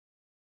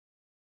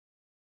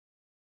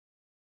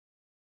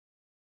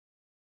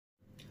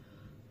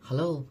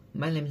Hello,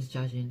 my name is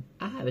Jiaxing.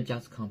 I have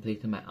just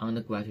completed my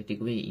undergraduate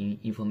degree in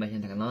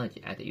Information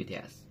Technology at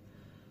UTS.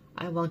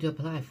 I want to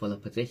apply for the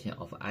position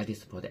of IT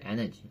support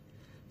energy.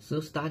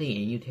 Through studying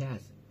in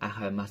UTS, I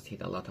have mastered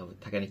a lot of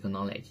technical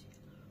knowledge.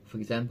 For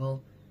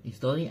example,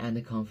 installing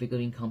and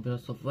configuring computer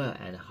software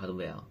and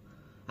hardware.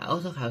 I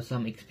also have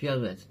some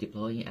experience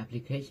deploying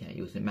applications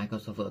using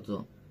Microsoft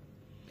Azure.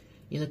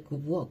 In the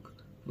group work,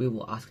 we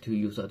were asked to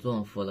use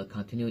Azure for the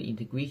continuous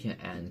integration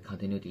and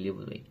continuous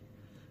delivery.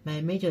 My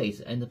major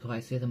is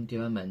enterprise system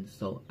development,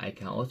 so I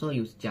can also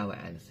use Java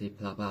and C++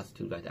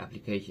 to write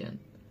applications.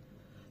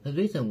 The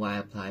reason why I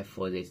applied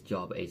for this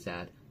job is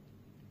that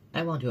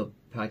I want to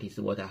practice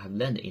what I have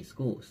learned in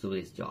school through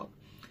this job.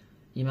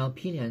 In my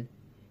opinion,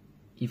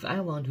 if I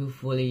want to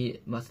fully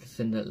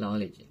master the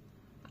knowledge,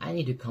 I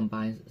need to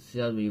combine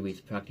theory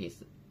with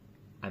practice.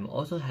 I'm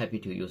also happy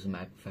to use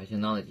my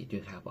professional knowledge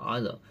to help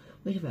others,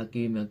 which will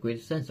give me a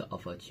great sense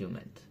of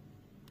achievement.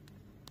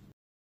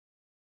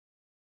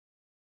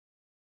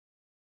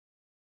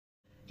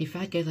 If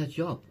I get a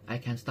job, I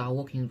can start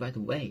working right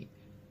away.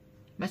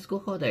 My school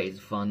holiday is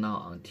from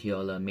now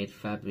until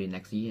mid-February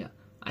next year.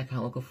 I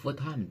can work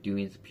full-time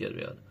during this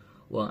period.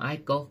 When I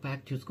go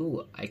back to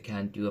school, I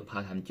can do a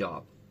part-time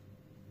job.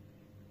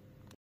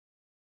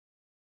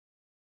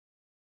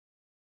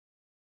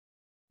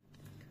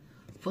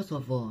 First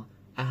of all,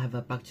 I have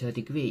a bachelor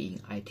degree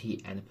in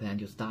IT and plan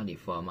to study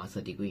for a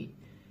master degree.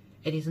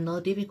 It is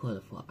not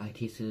difficult for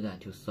IT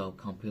students to solve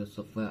computer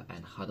software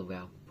and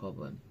hardware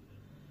problems.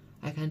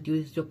 I can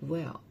do this job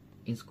well.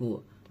 In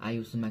school, I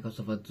use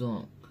Microsoft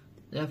Azure.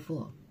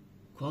 Therefore,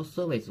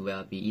 cross-service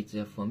will be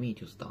easier for me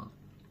to start.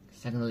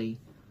 Secondly,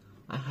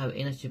 I have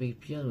internship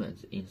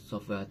experience in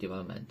software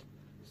development,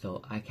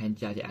 so I can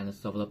judge and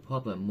solve the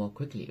problem more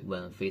quickly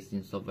when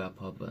facing software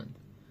problems.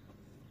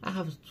 I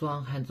have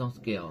strong hands-on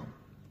skill.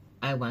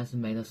 I once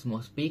made a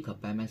small speaker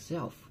by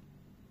myself.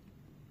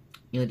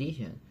 In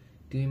addition,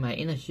 during my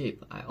internship,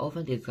 I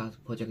often discuss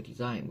project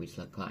design with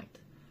the client.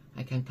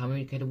 I can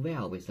communicate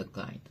well with the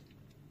client.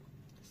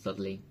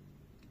 Thirdly,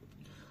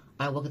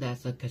 I worked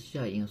as a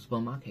cashier in a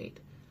supermarket.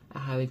 I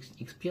have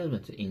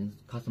experience in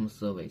customer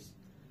service.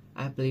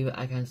 I believe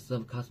I can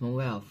serve customers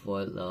well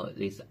for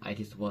this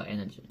IT support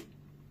energy.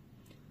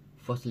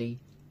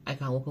 Fourthly, I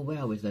can work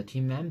well with a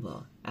team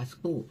member. At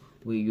school,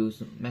 we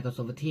use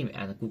Microsoft Teams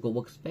and Google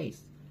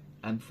Workspace.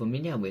 I'm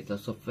familiar with the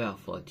software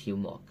for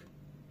teamwork.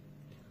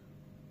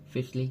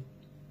 Fifthly,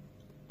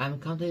 I'm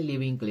currently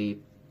living in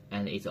Glebe,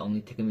 and it's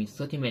only taking me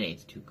 30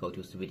 minutes to go to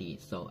CBD,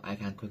 so I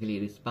can quickly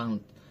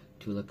respond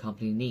to the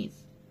company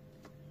needs.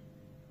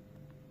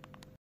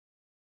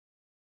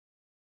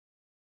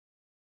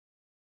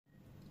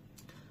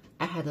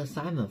 I had an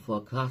assignment for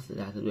a class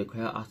that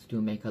required us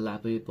to make a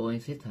library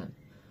boarding system.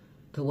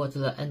 Towards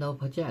the end of the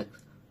project,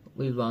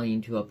 we ran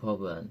into a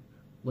problem.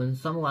 When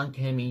someone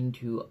came in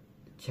to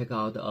check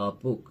out a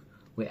book,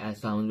 we added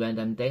some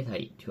random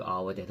data to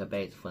our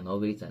database for no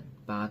reason,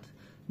 but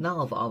none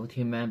of our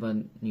team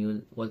members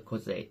knew what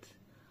caused it.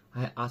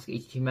 I asked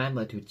each team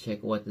member to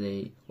check what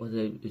they were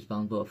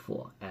responsible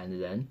for,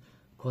 and then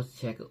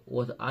cross-check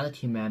what the other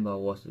team member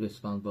was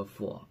responsible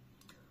for.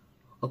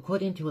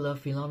 According to the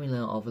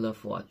phenomenon of the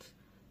fault,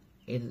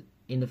 it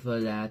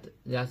infers that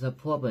there's a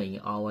problem in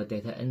our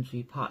data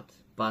entry part,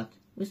 but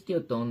we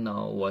still don't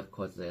know what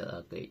caused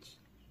the glitch.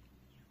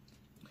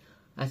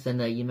 I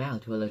sent an email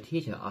to the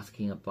teacher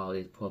asking about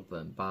this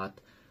problem, but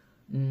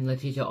the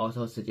teacher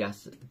also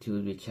suggests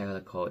to recheck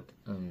the code.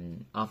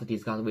 After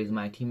discussing with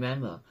my team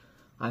member,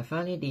 I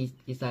finally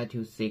decided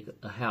to seek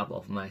the help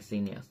of my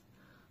seniors.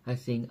 I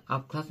think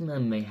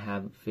upperclassmen may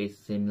have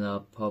faced similar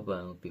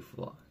problems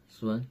before.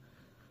 Soon,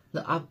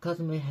 the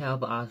upperclassmen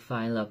helped us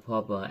find the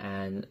problem,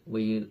 and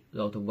we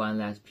wrote one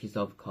last piece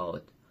of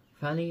code.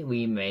 Finally,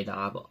 we made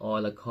up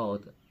all the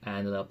code,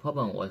 and the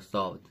problem was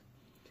solved.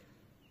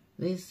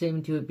 This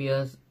seemed to be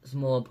a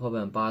small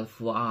problem, but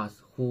for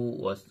us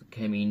who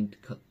came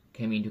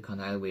into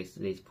contact with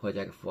this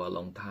project for a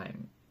long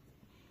time,